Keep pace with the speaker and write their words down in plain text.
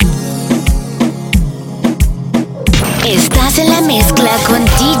Estás en la mezcla con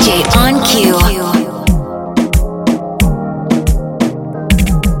DJ On Cue.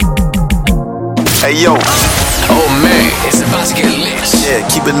 Hey yo. Oh man, it's about to get lit. Yeah,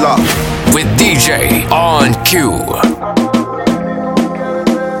 keep it locked. With DJ On Cue.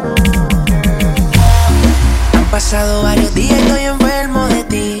 Han pasado varios días y estoy enfermo de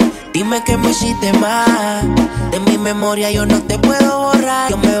ti. Dime que me hiciste mal. De mi memoria yo no te puedo borrar.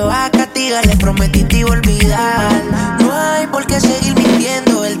 Dios me va a castigar, le prometí te iba a olvidar. No hay por qué seguir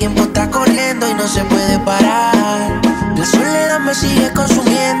mintiendo. El tiempo está corriendo y no se puede parar. La soledad me sigue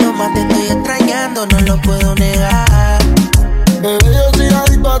consumiendo. Más te estoy extrañando, no lo puedo negar. Bebé, yo soy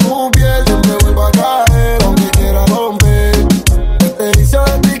adicto a tu piel. Siempre vuelvo a caer, aunque quiera romper. Te dice a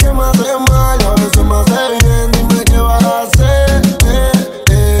ti que me hace mal y a veces me hace bien. Dime qué vas a hacer.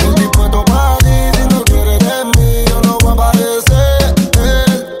 Estoy dispuesto para ti. Si no quieres de mí, yo no voy a aparecer.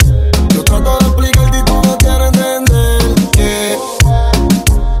 Yo trato de explicarte y tú no quieres entender.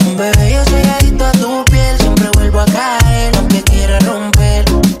 Bebé, yo soy adicto a tu piel. Siempre vuelvo a caer, aunque quiera romper.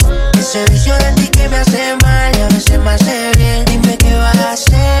 Ese vicio de ti que me hace mal y a veces me hace bien. Dime qué vas a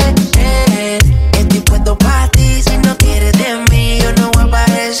hacer. Estoy puesto para ti. Si no quieres de mí, yo no voy a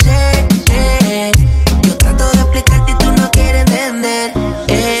aparecer. Yo trato de explicarte y tú no quieres entender.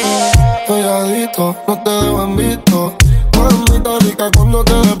 Estoy adicto, no te dejo en visto. Mamita rica cuando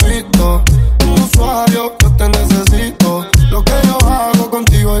te despisto. Un usuario, yo te necesito. Lo que yo hago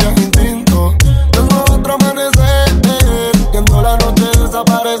contigo ya es instinto. Tengo otro amanecer, viendo la noche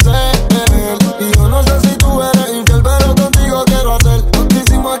desaparecer. Y yo no sé si tú eres infiel, pero contigo quiero hacer lo que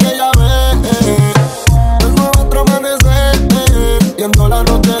hicimos aquella vez. Tengo otro amanecer, viendo la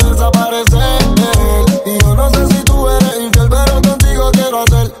noche desaparecer. Y yo no sé si tú eres infiel, pero contigo quiero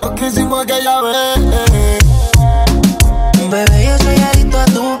hacer lo que hicimos aquella vez. Bebé, yo soy adicto a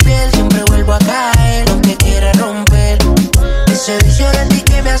tu piel. Siempre vuelvo a caer, aunque quiera romper. Ese vicio de ti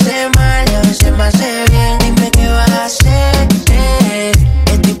que me hace mal y a veces me hace bien. Dime qué vas a hacer.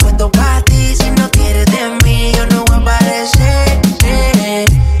 Estoy puesto para ti. Si no quieres de mí, yo no voy a aparecer.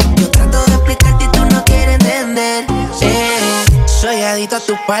 Yo trato de explicarte y tú no quieres entender. Soy adicto a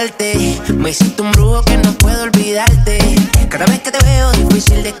tu parte. Me hiciste un brujo que no puedo olvidarte. Cada vez que te veo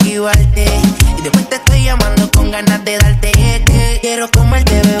difícil de esquivarte. Y después te estoy llamando con ganas de darte. Quiero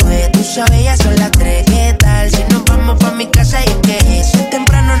comerte, bebé. Tú sabes, ya son las 3. ¿Qué tal si nos vamos pa' mi casa? Y es que si es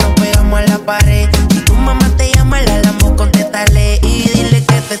temprano nos pegamos a la pared. Si tu mamá te llama, la damos, contéstale. Y dile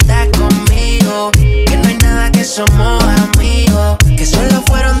que tú estás conmigo. Que no hay nada, que somos amigos. Que solo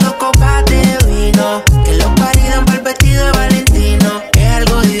fueron 2 copas de vino. Que los paridan para el vestido de Valentino. Es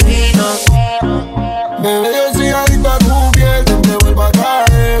algo divino. Bebé, yo soy adicto a tu piel. Siempre vuelvo a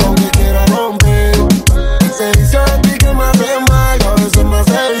caer, aunque quiera romper. Ese vicio de ti que me hace mal y a veces me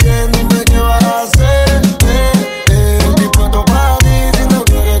hace bien. Dime qué vas a hacer. Estoy dispuesto para ti. Si no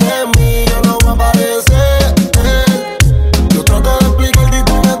quieres de mí, yo no voy a aparecer. Yo trato de explicarte y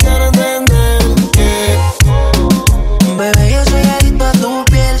tú no quieres entender. Bebé, yo soy adicto a tu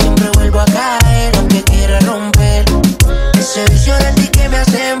piel. Siempre vuelvo a caer, aunque quiera romper. Ese vicio de ti que me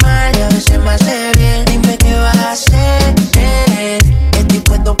hace mal y a veces me hace bien. Dime qué vas a hacer. Estoy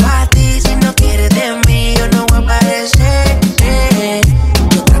puesto para ti. Si no quieres de mí, yo no voy a aparecer.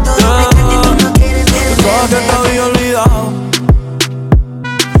 Yo trato de explicarte y tú no quieres Pensaba que te había olvidado,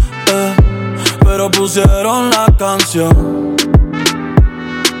 pero pusieron la canción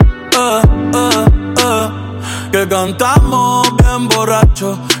que cantamos bien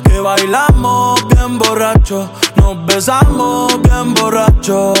borracho, que bailamos bien borracho, nos besamos bien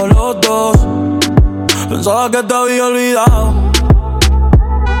borracho los dos. Pensaba que te había olvidado,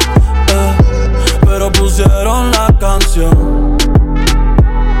 pero pusieron la canción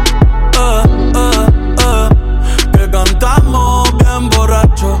que cantamos bien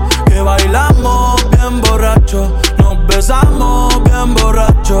borracho, que bailamos bien borracho, nos besamos bien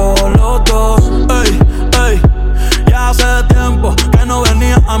borracho los dos. Ey, ey, ya hace tiempo que no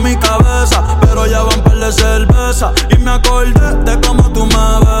venía a mi cabeza, pero ya van par de cerveza y me acordé de cómo tú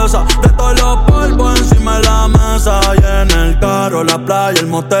me besas, de todos los polvos encima de la mesa y en el carro, la playa, el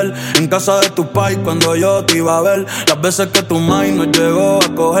motel, en casa de tu pai cuando yo te iba a ver, las veces que tu mai nos llegó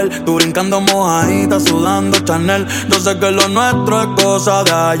a coger, tú brincando mojadita, sudando Chanel. Yo sé que lo nuestro es cosa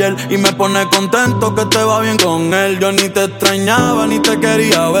de ayer y me pone contento que te va bien con él. Yo ni te extrañaba ni te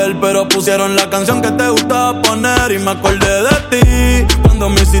quería ver, pero pusieron la canción que te gustaba poner y me acordé de ti cuando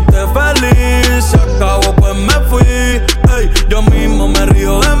me hiciste feliz. Se acabó pues me fui, ey, yo mismo me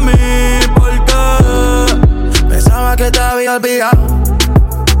río de mí porque Pensaba que te había olvidado,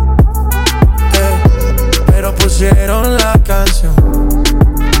 pero pusieron la canción.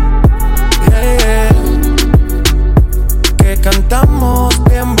 Yeah, yeah.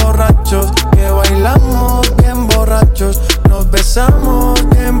 besamos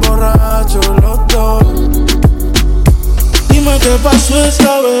bien borrachos los dos. Dime qué pasó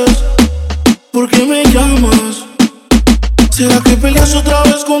esta vez, ¿por qué me llamas? ¿Será que peleas otra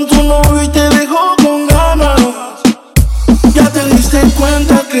vez con tu novio y te dejó con ganas? Ya te diste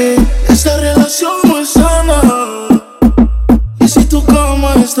cuenta que esta relación no es sana. Y si tu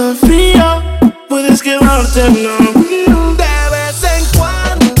cama está fría, puedes quedarte en la mía. De vez en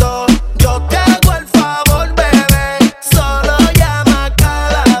cuando yo te hago el favor, bebé. Solo llama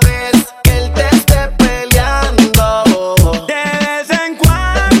cada vez que él te esté peleando. De vez en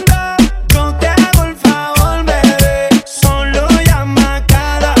cuando yo te hago el favor, bebé. Solo llama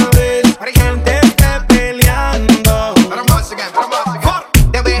cada vez que él te esté peleando.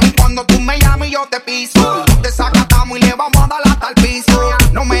 De vez en cuando tú me llamas y yo te piso. Te sacatamos y le vamos a dar hasta el piso.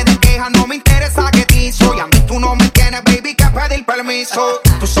 No me des quejas, no me interesa que te hizo. Y a mí tú no me tienes, baby, que pedir permiso.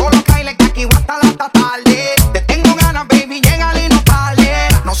 Tú solo caile que aquí voy hasta la tarde. Te tengo ganas, baby, llégale y no tarde.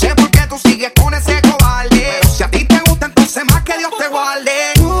 No sé por qué tú sigues con ese cobarde. Pero si a ti te gusta, entonces más que Dios te guarde.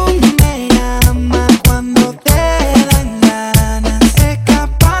 Tú me llamas cuando te dan ganas.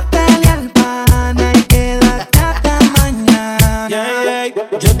 Escapátele al pana y quédate hasta mañana.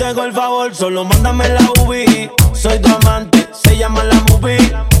 Yo te hago el favor, solo mándame la UBI. Soy tu amante, se llama la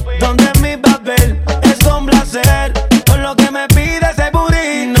movie. Donde mi papel es un placer. Por lo que me pides ese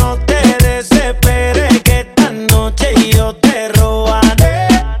booty. No te desesperes que esta noche yo te robaré.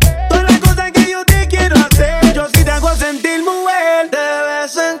 Todas las cosas que yo te quiero hacer, yo sí te hago sentir mujer. De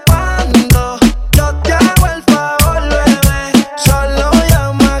vez en cuando yo te hago el favor, bebé. Solo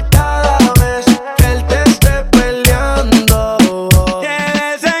llama cada vez que él te esté peleando. De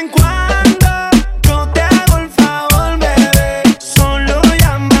vez en cuando yo te hago el favor, bebé. Solo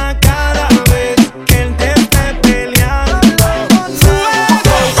llama cada vez que él te esté peleando.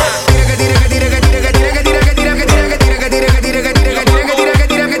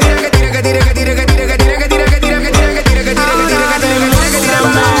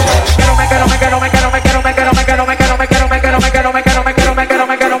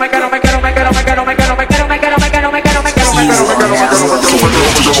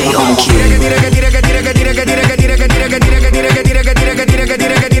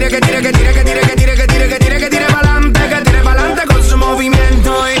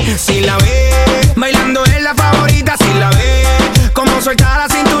 Si la ve bailando es la favorita, si la ve como suelta la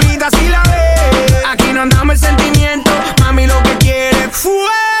cinturita, si la ve aquí no andamos el sentimiento, mami lo que quiere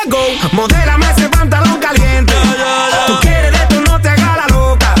fuego, modélame ese pantalón caliente, tú quieres de esto, no te hagas la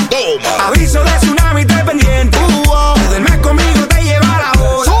loca, aviso de tsunami, te pendiente, duermes conmigo, te lleva la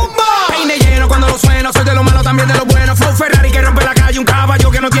bola, peine lleno cuando lo sueno, soy de lo malo también de lo bueno, fue un Ferrari que rompe la calle, un caballo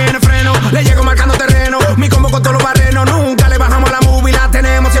que no tiene freno, le llego marcando terreno, mi combo con todos los barrenos, nunca le bajamos la movie, la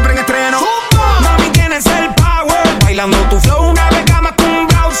tenemos siempre en estreno. Mami, tienes el power, bailando tu flow, una beca más que un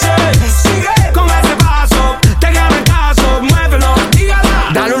browser. Sigue con ese paso, te gana el caso, muévelo,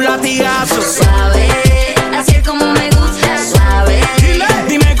 dígala, dale un latigazo. Suave, así es como me gusta. Suave,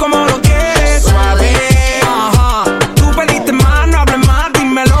 Dime cómo lo quieres. suave. Ajá, tú pediste más, no hables más,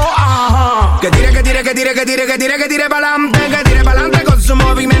 dímelo. Ajá, que tire pa'lante, que tire pa'lante con su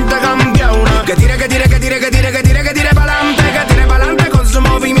movimiento campeona. Que tire pa'lante, que tire pa'lante con su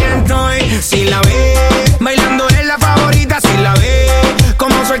movimiento. Y si la ve bailando es la favorita, si la ve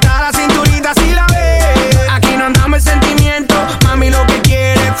como suelta la cinturita, si la ve aquí no andamos el sentimiento, mami lo que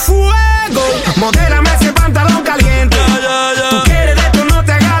quiere fuego, modélame ese pantalón caliente, tú quieres de esto, no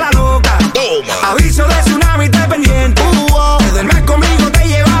te hagas la loca, aviso de tsunami, te pendiente, te duermes conmigo, te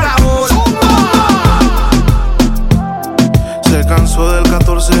lleva la bola. Se cansó del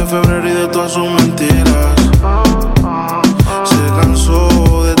 14 de febrero y de todas sus mentiras. Se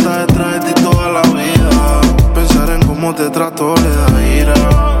cansó de estar detrás de ti toda la vida. Pensar en cómo te trato le da ira.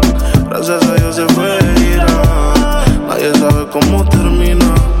 Gracias a Dios se fue de ira. Nadie sabe cómo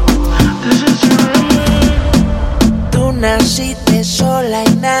termina. Tú naciste sola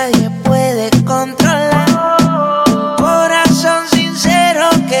y nadie puede controlar un corazón sincero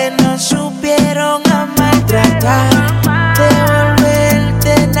que no supieron amar, tratar de volverte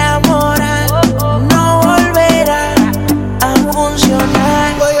a enamorar, no volverá a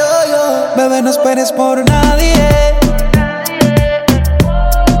funcionar. Bebé, no esperes por nadie.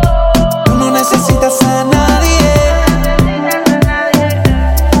 Tú no necesitas a nadie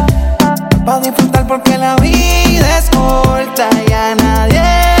para disfrutar, porque la vida es corta y a nadie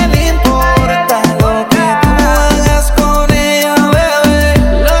le importa lo que tú hagas con ella, bebé.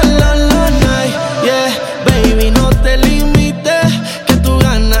 Yeah, baby, no te limites, que tú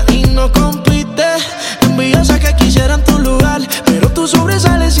ganas y no compites. Envidiosa que quisieran tu lugar, pero tú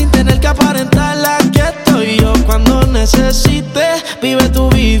sobresales sin tener que aparentar. La que estoy yo cuando necesites.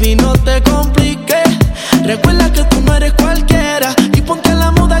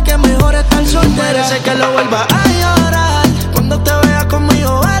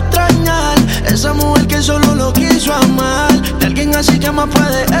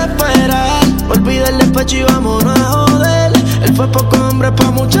 noche y vámonos a joder. Él fue poco hombre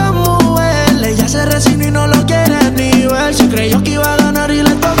pa' muchas mujeres. Ella se resignó y no lo quiere ni ver. Se creyó que iba a ganar y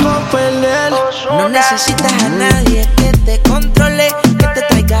le tocó perder. No necesitas a nadie que te controle, que te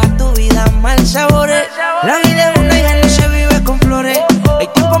traiga a tu vida mal sabores. La vida es una y ya no se vive con flores. Hay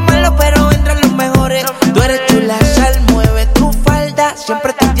tiempos malos pero vendrán los mejores. Tú eres chula, sal, mueve tu falda.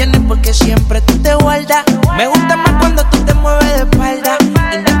 Siempre te tienes porque siempre tú te guardas. Me gusta más cuando tú te mueves de espalda.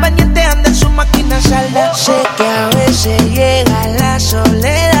 Independiente anda en su máquina salda. Sé que a veces llega la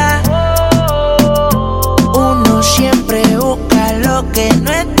soledad. Uno siempre busca lo que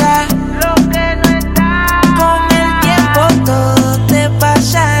no está. Con el tiempo todo te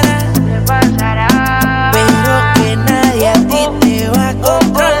pasará. Pero que nadie a ti te va a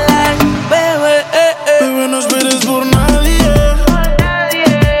controlar, bebé. Bebé, no esperes por nadie.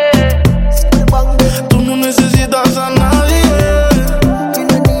 Tú no necesitas a nadie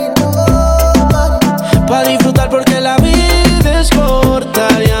para disfrutar, porque la vida es corta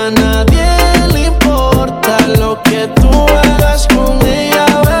y a nadie le importa lo que tú hagas con ella,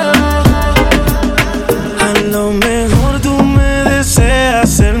 bebé. A lo mejor tú me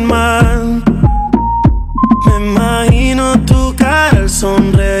deseas el mal. Me imagino tu cara al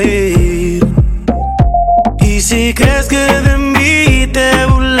sonreír. Y si crees que de mí te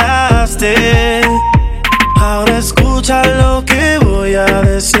burlaste, ahora escucha lo que voy a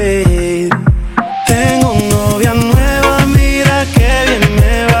decir. Tengo novia nueva, mira que bien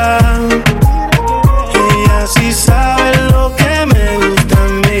me va. Ella sí sabe lo que me gusta a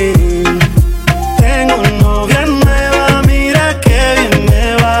mí. Tengo novia nueva, mira que bien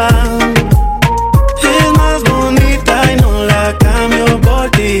me va. Es más bonita y no la cambio por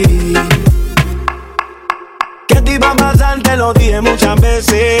ti. ¿Qué te iba a pasar? Te lo dije muchas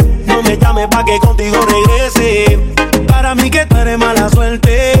veces. No me llames pa' que contigo regrese. Para mí que tú eres mala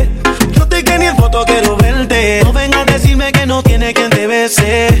suerte. Yo te quería en foto, quiero verte. No vengas a decirme que no tiene quien te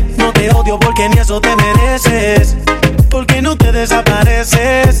bese. No te odio porque ni eso te mereces. Porque no te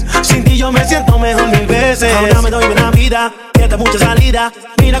desapareces. Sin ti yo me siento mejor mil veces. Ahora me doy una vida, esta mucha salida.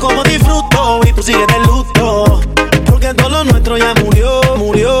 Mira cómo disfruto y tú sigues de luto. Porque todo lo nuestro ya murió,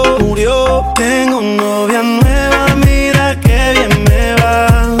 murió, murió. Tengo novia nueva, mira que bien me va.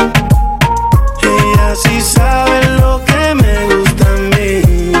 Ella sí sabe lo que me gusta a mí.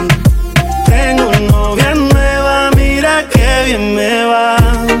 Tengo novia nueva, mira que bien me va.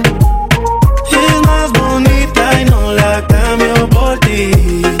 Es más bonita y no la cambio por ti.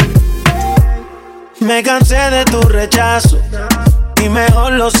 Me cansé de tu rechazo y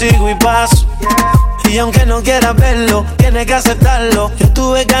mejor lo sigo y paso. Y aunque no quieras verlo, tienes que aceptarlo. Yo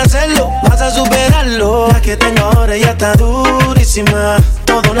tuve que hacerlo, vas a superarlo. La que tengo ahora ya está durísima.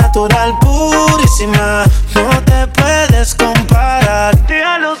 Todo natural, purísima. No te puedes comparar.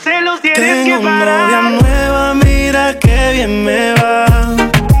 Deja los celos, tienes Tengo que parar. novia nueva, mira que bien me va.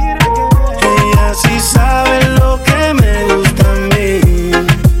 Ella sí sabe lo que me gusta a mí.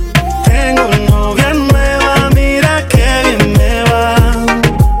 Tengo novia nueva, mira que bien me va.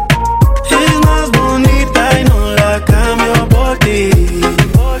 Es más bonita y no la cambio por ti.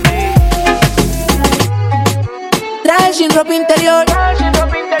 Traje sin ropa interior.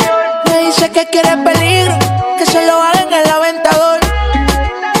 Me dice que quiere peligro, que se lo haga en el aventador.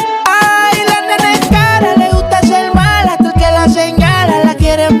 Ay, la nena es cara, le gusta ser mala. Hasta el que la señala la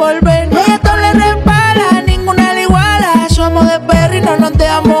quiere envolver. Ella todo le repara, ninguna le iguala. Somos de perro y no nos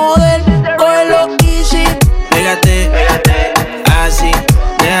dejamos joder. Cógelo easy, Pégate, así,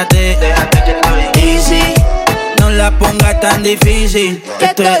 déjate, easy. No la pongas tan difícil, que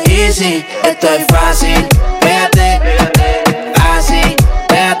esto es easy, esto es fácil. Pégate, así,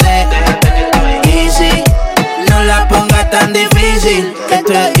 déjate, easy. No la pongas tan difícil, que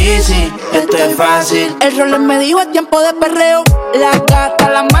esto es easy, esto es fácil. el rol me dijo es tiempo de perreo. La gata,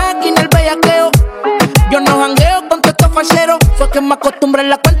 la máquina, el bellaqueo. Yo no jangueo con todos estos falseros. Fue que me acostumbré en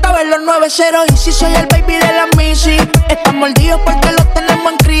la cuenta a ver los 9-0. Y si soy el baby de la Missy. Están mordidos porque los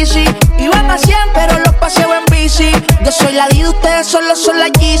tenemos en crisis. Iban a 100 pero los paseo en bici. Yo soy la Dida, ustedes solo son la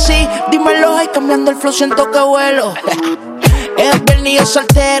Yeezy. Dímelo, ay, cambiando el flow siento que vuelo. Es viernes y yo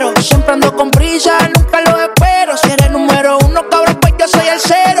soltero. Siempre ando con prisa, nunca lo espero. Si eres número 1, cabrón, pues yo soy el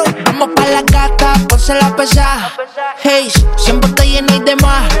 0. Vamos pa' la gata, ponse la pesada. Hey, siempre está llena y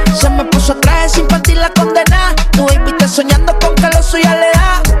demás. Se me puso traje sin partir la condena. Tu baby está soñando con que lo suya le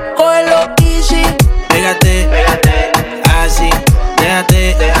da. Cógelo easy. Pégate, así,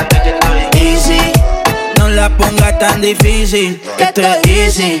 déjate, easy. No la pongas tan difícil, que esto es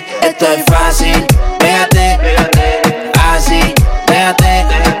easy, esto es fácil. Pégate, así, déjate,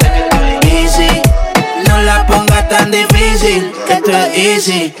 easy. No la pongas tan tan difícil, que esto es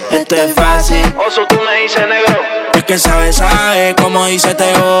easy, esto es fácil. Oso, tú me dices, negro. Es que sabe, como dice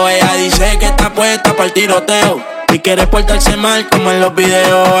Teo. Ella dice que está puesta para el tiroteo y quiere portarse mal como en los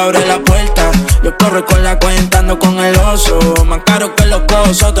videos. Abre la puerta, yo corro con la cuenta, ando con el oso. Más caro que los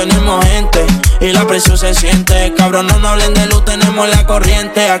cosos, tenemos gente y la presión se siente. Cabrón, no hablen de luz, tenemos la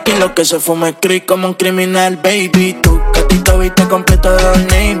corriente. Aquí lo que se fuma es creep como un criminal, baby. Tu gatito viste completo de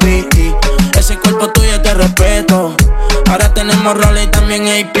Old Navy. Ese cuerpo tuyo te respeto. Ahora tenemos roles y también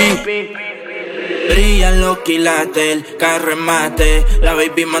AP. Brillan los quilates, el carro en mate. La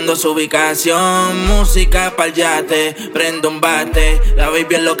baby mando su ubicación. Música pa'l yate, prendo un bate. La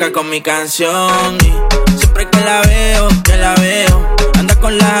baby es loca con mi canción. Y siempre que la veo, anda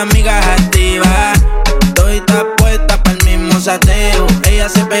con las amigas activas. Estoy está puesta pa'l mismo sateo. Ella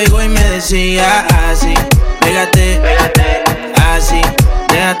se pegó y me decía así: pégate, pégate, así,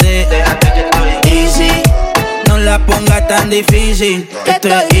 déjate, déjate que estoy easy. No la pongas tan difícil, que esto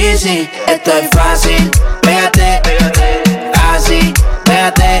es easy, esto es fácil. Pégate, pégate, así,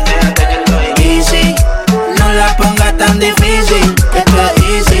 déjate, déjate que estoy easy. No la pongas tan difícil, que esto es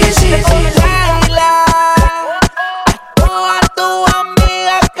easy, easy, easy.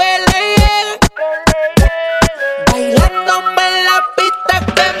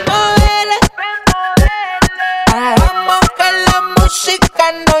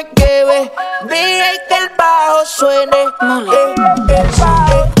 Suene, baila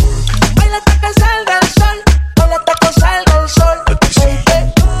hasta que salga el sol, baila hasta que salga el sol.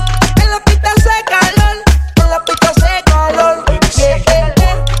 En la pista hace calor, en la pista hace calor.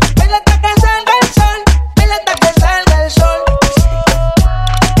 Baila hasta que salga el sol, baila hasta que salga el sol.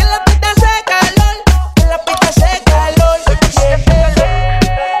 En la pista hace calor, en la pista hace calor.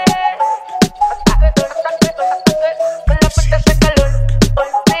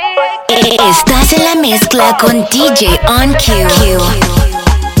 Estás en la mezcla con DJ On Cue.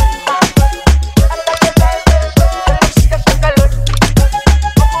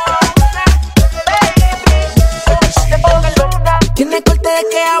 Tiene corte de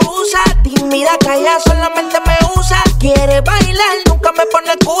que abusa, tímida, calla, solamente me usa. Quiere bailar, nunca me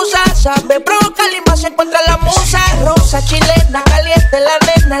pone excusa. Sabe provocar y más se encuentra la musa. Rosa, chilena, caliente la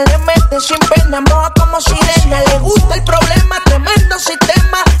nena. Le mete sin pena, moja como sirena. Le gusta el problema, tremendo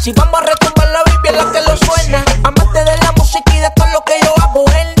sistema. Si vamos a retumbar la baby es la que lo suena. Amante de la música y de todo lo que yo hago.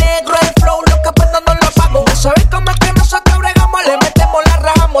 El negro, el flow, lo que prendo no lo apago. ¿Sabes cómo es que nosotros bregamos? Le metemos, la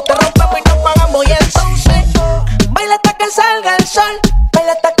rajamos, te rompemos y nos pagamos. Y entonces, baila hasta que salga el sol,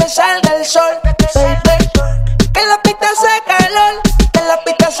 baila hasta que salga el sol, baby. Que en la pista hace calor, que en la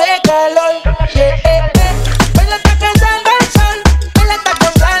pista hace calor. Baila hasta que salga el sol, baila hasta que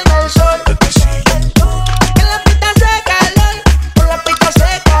salga el sol. Que en la pista hace calor, que en la pista hace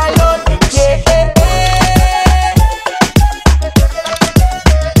calor.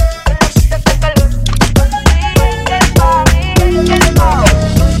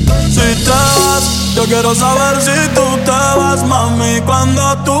 Si te vas, yo quiero saber si tú te vas, mami,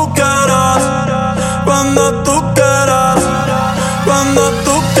 cuando tú quieras, cuando tú quieras, cuando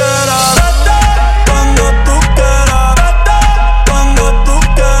tú quieras, cuando tú quieras, cuando tú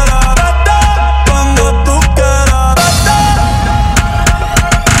quieras, cuando tú quieras.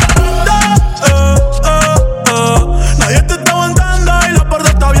 Nadie te está aguantando y la puerta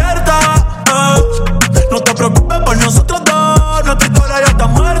está abierta. No te preocupes por nosotros dos, nuestra historia ya está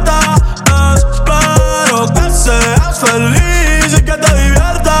muerta. Espero que seas feliz y que te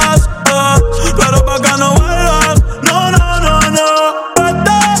diviertas. Pero pa' que no vuelvas, no, no, no, no.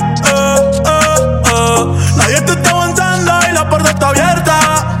 Nadie te está aguantando y la puerta está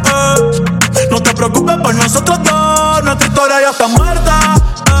abierta. No te preocupes por nosotros dos, nuestra historia ya está muerta.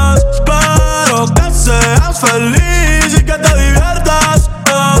 Espero que seas feliz y que te diviertas.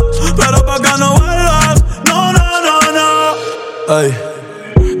 Pero pa' que no vuelvas, no, no, no, no. Ey,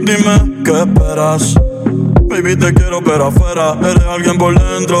 dime qué esperas. Baby, te quiero pero afuera. Eres alguien por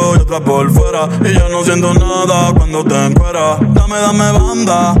dentro y otra por fuera. Y yo no siento nada cuando te encueras. Dame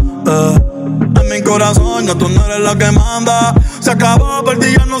banda, en mi corazón ya tú no eres la que manda. Se acabó, por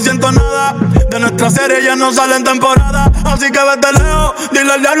ti ya no siento nada. De nuestra serie ya no sale en temporada. Así que vete lejos,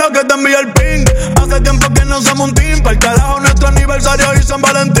 dile al diablo que te envíe el ping. Hace tiempo que no somos un team. Para el carajo nuestro aniversario y San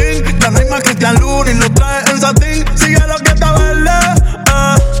Valentín. Ya no hay más Cristian Luna y lo trae en satín. Sigue lo que está verde,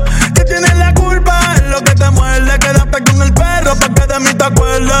 que tienes la culpa es lo que te muerde. Quédate con el perro pa' que de mí te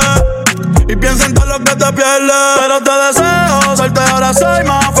acuerdes. Y piensa en todo lo que te pierdes. Pero te deseo suerte, ahora soy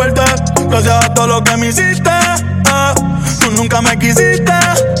más fuerte. Gracias a todo lo que me hiciste. Tú nunca me quisiste.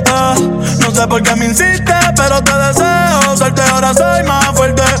 No sé por qué me insiste. Pero te deseo suerte, ahora soy más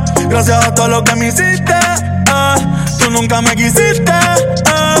fuerte. Gracias a todo lo que me hiciste. nunca me quisiste,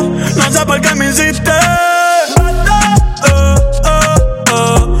 no sé por qué me hiciste.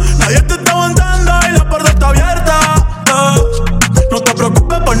 Nadie te está aguantando y la puerta está abierta. No te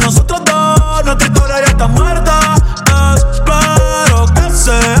preocupes por nosotros dos, nuestra historia ya está muerta. Espero que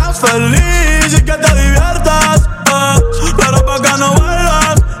seas feliz y que te diviertas, pero pa' que no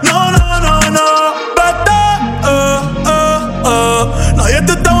vuelvas. No, no, no, no. Vete, nadie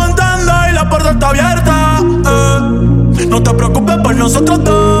te está aguantando y la puerta está abierta. No te preocupes por nosotros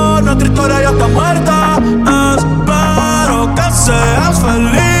dos, nuestra historia ya está muerta.